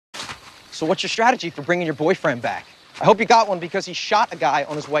So what's your strategy for bringing your boyfriend back? I hope you got one because he shot a guy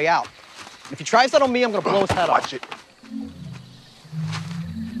on his way out. If he tries that on me, I'm gonna blow his head off. Watch it.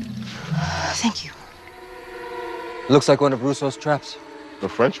 Thank you. Looks like one of Russo's traps. The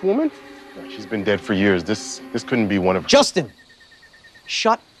French woman? No, she's been dead for years. This couldn't be one of her. Justin,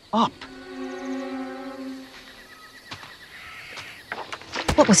 shut up.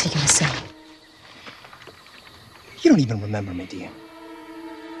 What was he gonna say? You don't even remember me, do you?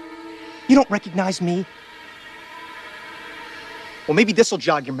 You don't recognize me? Well, maybe this'll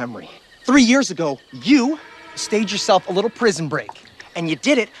jog your memory. 3 years ago, you staged yourself a little prison break. And you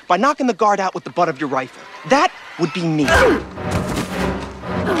did it by knocking the guard out with the butt of your rifle. That would be me.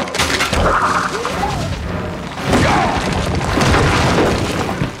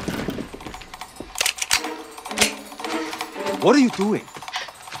 What are you doing?